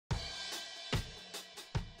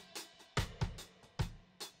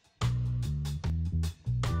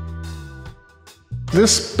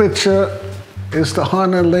This picture is to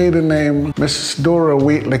honor a lady named Miss Dora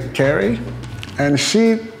Terry, and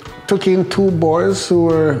she took in two boys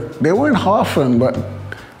they weren't orphaned, but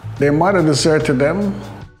their mother deserted them.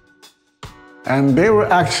 And they were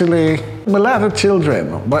actually mulatto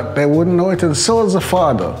children, but they wouldn't know it, and so was the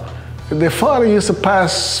father. The father used to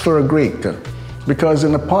pass for a Greek, because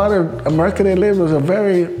in the part of America they lived was a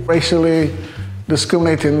very racially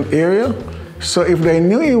discriminating area. So if they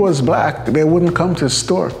knew he was black, they wouldn't come to his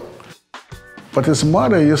store. But his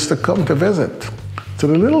mother used to come to visit. So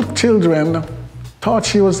the little children thought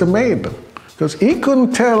she was the maid, because he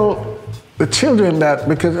couldn't tell the children that,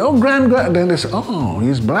 because, oh, grand, then they said, oh,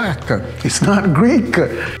 he's black, he's not Greek.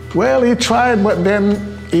 Well, he tried, but then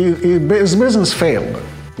his business failed.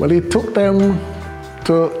 Well, he took them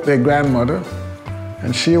to their grandmother,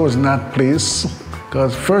 and she was not pleased,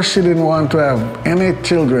 because first she didn't want to have any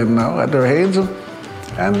children now at their age,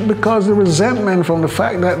 and because the resentment from the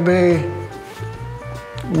fact that they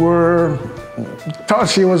thought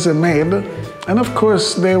she was a maid, and of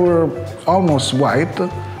course they were almost white,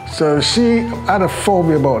 so she had a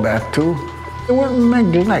phobia about that too. They weren't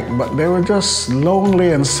neglect, but they were just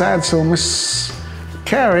lonely and sad. So Miss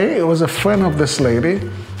Carey was a friend of this lady.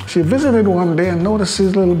 She visited one day and noticed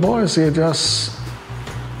these little boys here just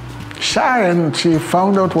shy, and she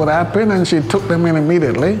found out what happened, and she took them in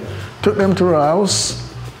immediately, took them to her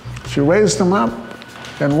house. She raised them up,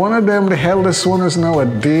 and one of them, the eldest one, is now a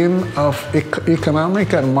dean of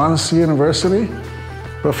economics at Mons University,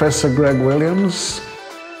 Professor Greg Williams.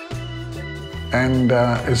 And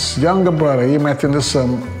his younger brother, he met in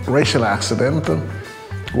some racial accident.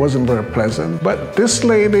 It wasn't very pleasant. But this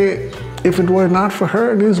lady, if it were not for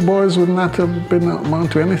her, these boys would not have been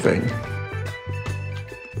amount to anything.